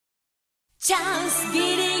チャンスギリ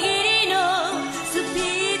ギリのスピ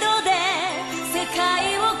ードで世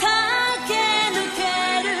界を駆け抜け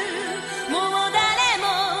るもう誰も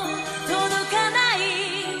届かない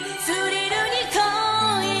スリルに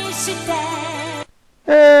恋して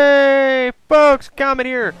Hey folks, Comet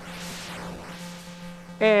here.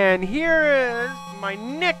 And here is my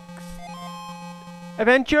next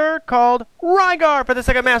adventure called Rygar for the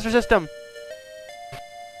Sega Master System.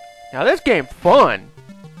 Now this game's fun.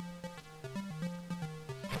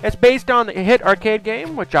 It's based on the hit arcade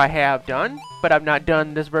game, which I have done, but I've not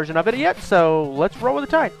done this version of it yet, so let's roll with the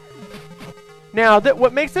tide. Now,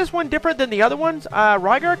 what makes this one different than the other ones,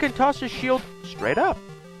 Rygar can toss his shield straight up.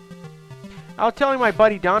 I was telling my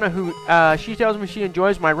buddy Donna, who she tells me she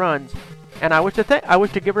enjoys my runs, and I wish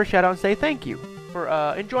to give her a shout out and say thank you for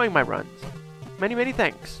enjoying my runs. Many, many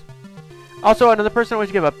thanks. Also, another person I wish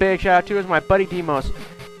to give a big shout out to is my buddy Demos.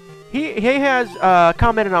 He has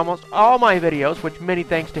commented on almost all my videos, which many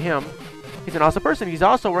thanks to him. He's an awesome person. He's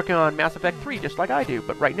also working on Mass Effect 3, just like I do.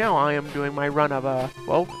 But right now, I am doing my run of,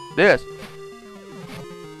 well, this.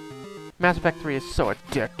 Mass Effect 3 is so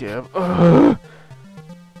addictive. Ugh.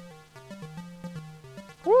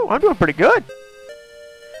 Woo, I'm doing pretty good.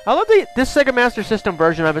 I love this Sega Master System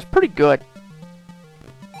version of it. It's pretty good.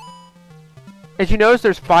 As you notice,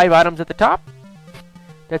 there's 5 items at the top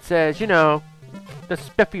that says, you know, the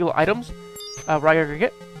special items Rygar can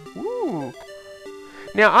get. Ooh.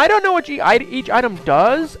 Now, I don't know what each item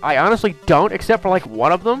does. I honestly don't, except for like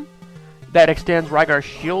one of them that extends Rygar's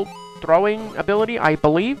shield throwing ability, I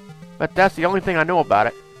believe. But that's the only thing I know about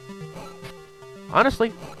it.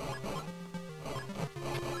 Honestly.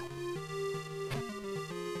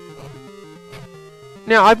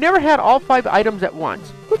 Now, I've never had all 5 items at once.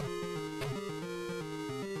 Whoop.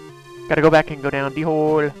 Gotta go back and go down the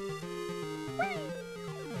hole.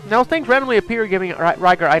 Now, things randomly appear giving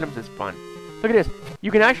Rygar items is fun. Look at this.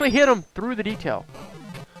 You can actually hit them through the detail.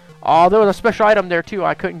 Oh, there was a special item there, too.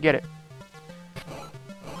 I couldn't get it.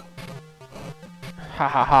 Ha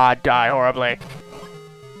ha ha, die horribly.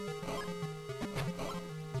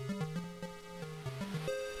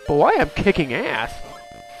 Boy, I'm kicking ass.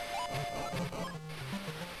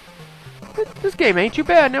 This game ain't too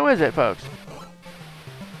bad, now is it, folks?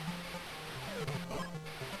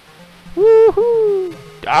 Woohoo!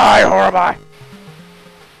 Die horribly!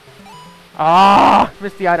 Ah,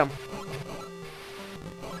 missed the item.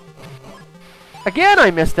 Again,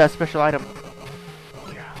 I missed that special item.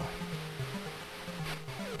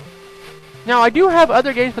 Now, I do have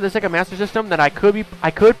other games for the Sega Master System that I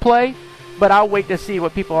could play, but I'll wait to see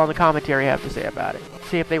what people on the commentary have to say about it.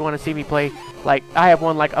 See if they want to see me play. Like, I have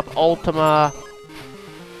one like of Ultima.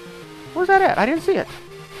 Where's that at? I didn't see it.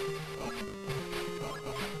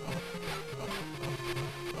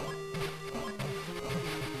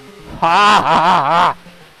 Ha ha ha ha!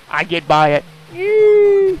 I get by it.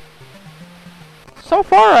 Yee. So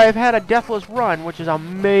far, I've had a deathless run, which is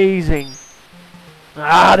amazing.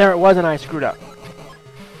 Ah, there it was, and I screwed up.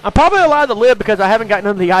 I'm probably allowed to live because I haven't gotten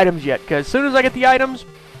none of the items yet. Because as soon as I get the items,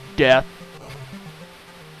 death.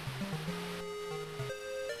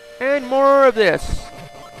 And more of this.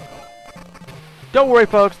 Don't worry,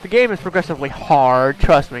 folks. The game is progressively hard.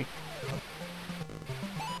 Trust me.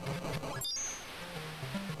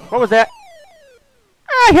 What was that?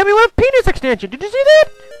 Ah, hit me with a penis extension. Did you see that?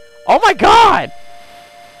 Oh my god!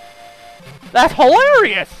 That's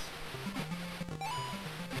hilarious!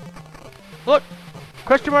 Look,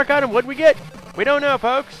 question mark item. What'd we get? We don't know,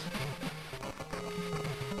 folks.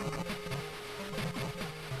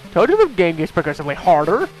 Told you the game gets progressively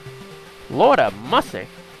harder. Lord of mercy.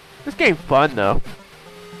 This game's fun, though.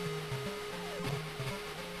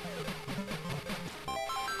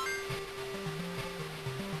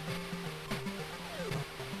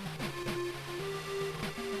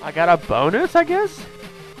 I got a bonus, I guess?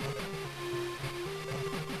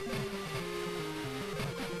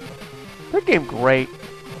 That game great.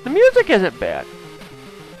 The music isn't bad.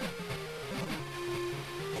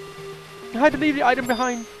 I had to leave the item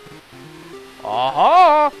behind.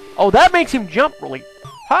 Aha! Oh, that makes him jump really.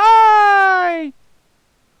 Hi!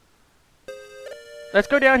 Let's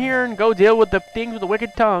go down here and go deal with the things with the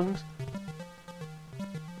wicked tongues.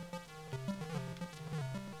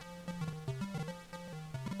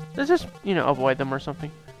 Let's just, you know, avoid them or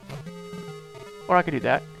something. Or I could do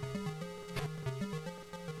that.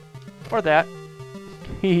 Or that.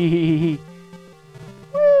 Whee!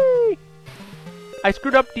 I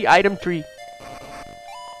screwed up the item tree.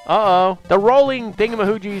 Uh-oh. The rolling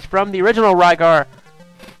thingamahoojies from the original Rygar.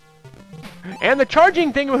 And the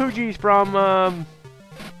charging thingamahoojies from,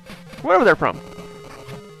 wherever they're from.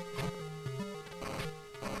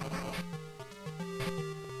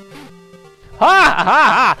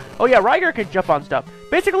 ha! Oh yeah, Rygar can jump on stuff.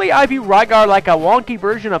 Basically, I view Rygar like a wonky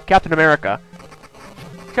version of Captain America.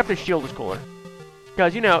 Except his shield is cooler.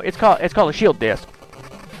 Because, you know, it's called a shield disc.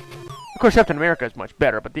 Of course, Captain America is much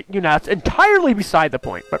better, but, you know, it's entirely beside the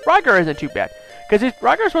point. But Rygar isn't too bad. Because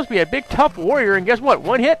Rygar's supposed to be a big, tough warrior, and guess what?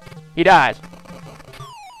 One hit, he dies.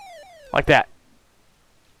 Like that.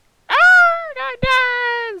 I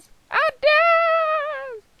dies! I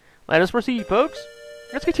dies! Let us proceed, folks.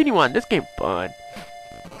 Let's continue on. This game's fun.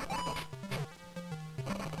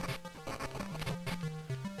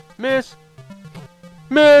 Miss.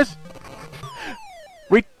 Miss.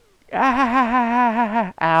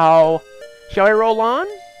 Ow. Shall I roll on?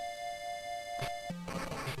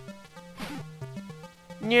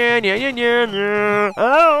 Yeah.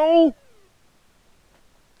 Ow.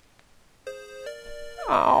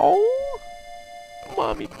 Ow.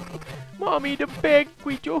 Mommy, the beg,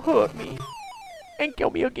 please you hurt me. And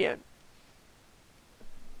kill me again.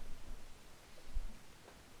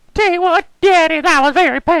 Tell you what, Daddy, that was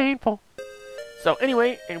very painful. So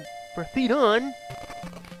anyway, and proceed on.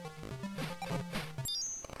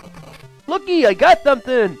 Looky, I got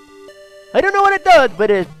something. I don't know what it does, but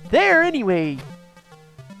it's there anyway.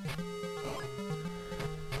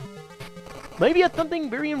 Maybe it's something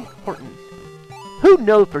very important. Who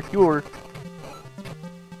knows for sure?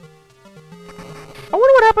 I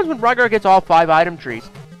wonder what happens when Rygar gets all 5 item trees.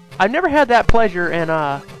 I've never had that pleasure and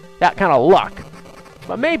that kind of luck.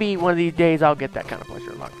 But maybe one of these days I'll get that kind of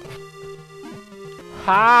pleasure and luck.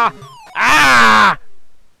 Ha! Ah!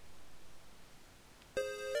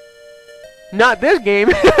 Not this game.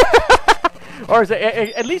 Or is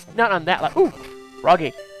it, at least not on that. Like, ooh,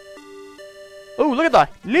 Froggy. Ooh, look at the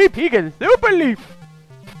leap. He can super leap.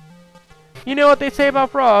 You know what they say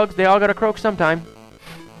about frogs? They all gotta croak sometime.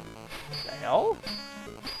 The hell?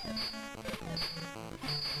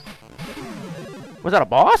 Was that a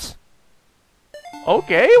boss?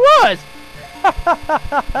 Okay, it was.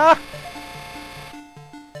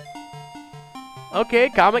 Okay,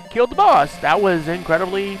 Comet killed the boss. That was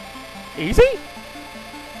incredibly easy.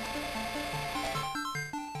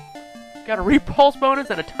 Got a repulse bonus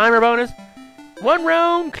and a timer bonus. 1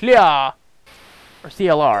 round clear. Or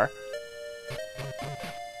CLR.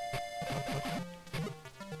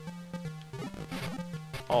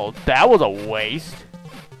 Oh, that was a waste.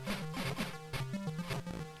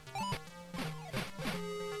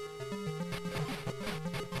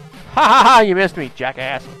 Ha ha ha, you missed me,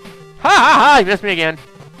 jackass. Ha ha ha, you missed me again.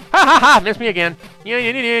 Ha ha ha, missed me again.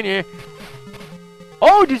 Yeah.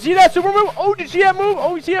 Oh, did you see that super move? Oh, did you see that move?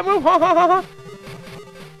 Oh, you see that move? Ha ha ha ha.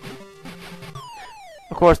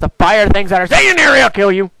 Of course, the fire things that are staying in the area will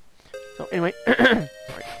kill you. So, anyway. Sorry.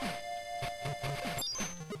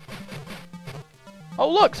 Oh,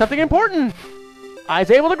 look, something important. I was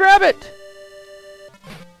able to grab it.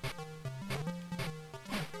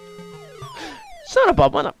 Son of a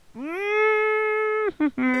mother.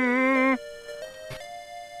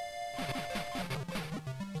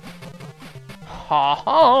 Ha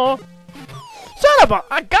ha. Son of a.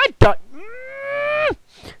 I got done.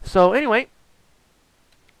 So, anyway.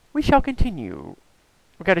 We shall continue.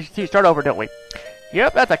 We gotta start over, don't we?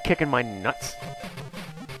 Yep, that's a kick in my nuts.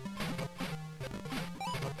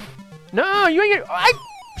 No, you ain't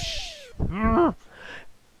gonna.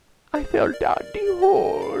 I fell down the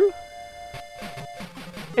hole.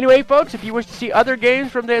 Anyway, folks, if you wish to see other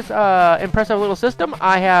games from this impressive little system,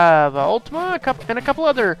 I have Ultima and a couple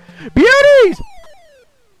other beauties!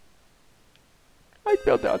 I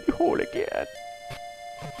fell down the hole again.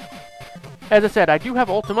 As I said, I do have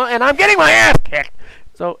Ultima, and I'm getting my ass kicked!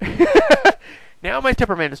 So, now my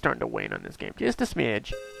temperament is starting to wane on this game. Just a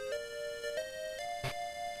smidge.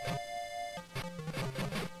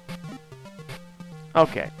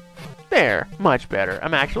 Okay. There. Much better.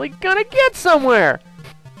 I'm actually gonna get somewhere!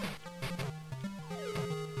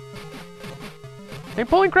 Ain't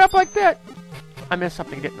pulling crap like that! I missed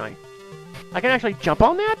something, didn't I? I can actually jump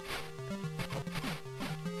on that?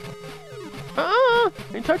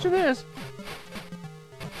 Ain't touching this.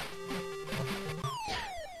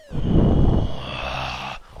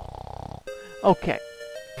 Okay.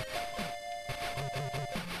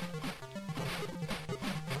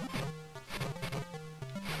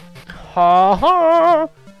 Ha ha!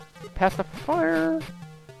 Past the fire.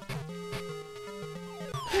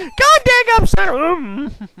 God dang, I'm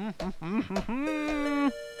center.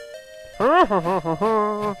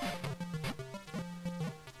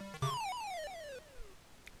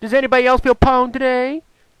 Does anybody else feel pwned today?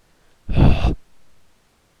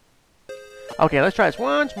 Okay, let's try this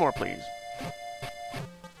once more, please.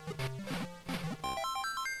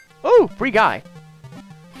 Oh, free guy.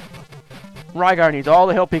 Rygar needs all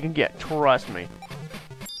the help he can get. Trust me.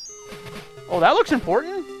 Oh, that looks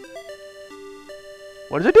important.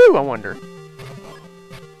 What does it do, I wonder?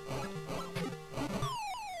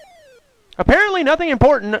 Apparently nothing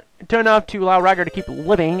important enough to allow Rygar to keep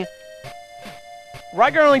living.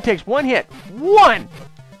 Rygar only takes one hit. One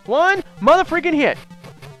mother-freaking hit.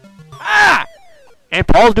 Ah! And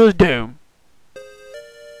falls to his doom.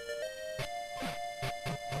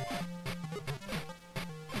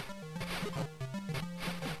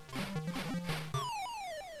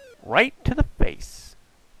 Right to the face.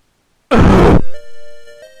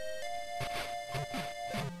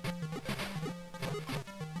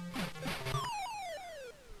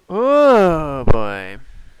 Oh boy.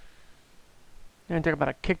 And talk about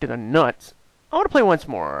a kick to the nuts. I want to play once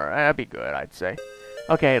more. That'd be good, I'd say.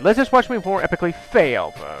 Okay, let's just watch me before epically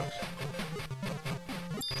fail, folks.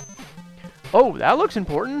 Oh, that looks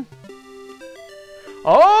important.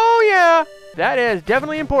 Oh yeah, that is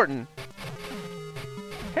definitely important.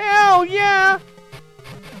 Hell yeah!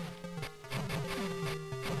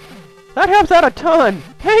 That helps out a ton.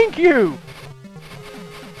 Thank you.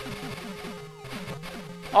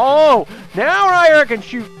 Oh, now Rygar can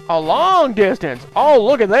shoot a long distance. Oh,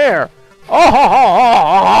 look at there. Oh, ha, ha,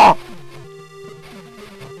 ha, ha.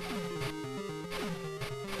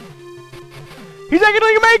 He's actually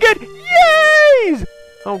gonna make it. Yays!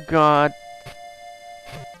 Oh God.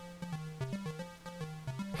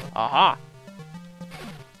 Aha.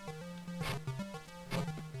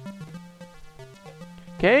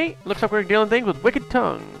 Okay, looks like we're dealing things with Wicked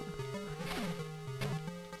Tongue.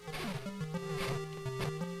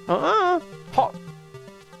 Ha.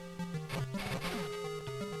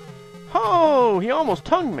 Oh, he almost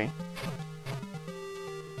tongued me.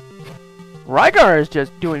 Rygar is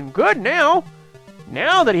just doing good now.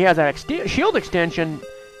 Now that he has that shield extension,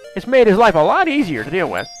 it's made his life a lot easier to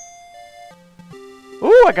deal with.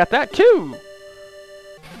 Ooh, I got that too.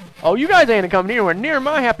 Oh, you guys ain't coming anywhere near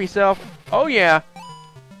my happy self. Oh yeah.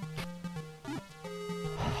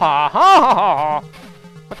 Ha ha ha ha!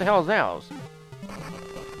 What the hell is those?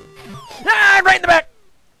 Ah, right in the back!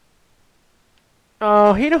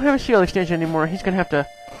 Oh, he don't have a shield extension anymore. He's gonna have to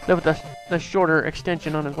live with the shorter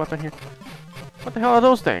extension on his weapon here. What the hell are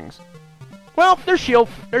those things? Well, they're shield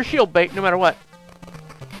bait no matter what.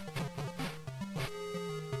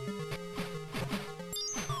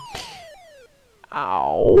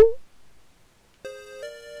 Ow.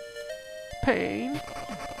 Pain.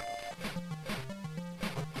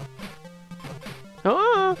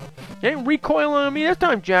 You ain't recoiling on me this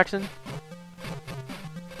time, Jackson.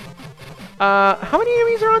 How many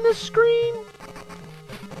enemies are on this screen?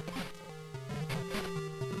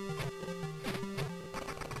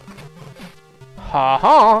 Ha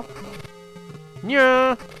ha.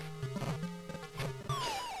 Yeah.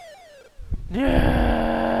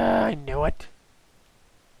 Yeah, I knew it.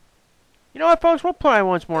 You know what, folks? We'll play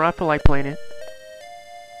once more. I feel like playing it.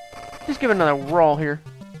 Just give it another roll here.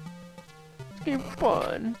 It's getting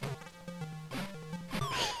fun.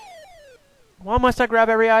 Why must I grab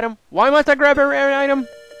every item? Why must I grab every item?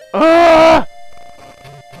 Ah!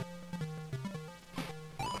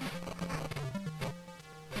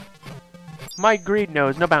 My greed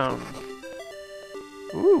knows no bounds.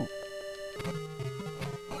 Ooh.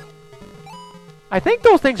 I think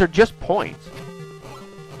those things are just points.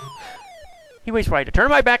 He waits for me to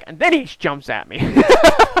turn my back, and then he jumps at me.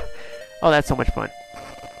 Oh, that's so much fun.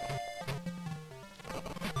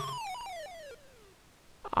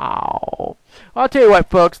 Ow. I'll tell you what,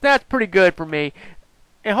 folks, that's pretty good for me.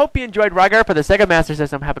 I hope you enjoyed Rygar for the Sega Master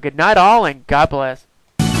System. Have a good night, all, and God bless.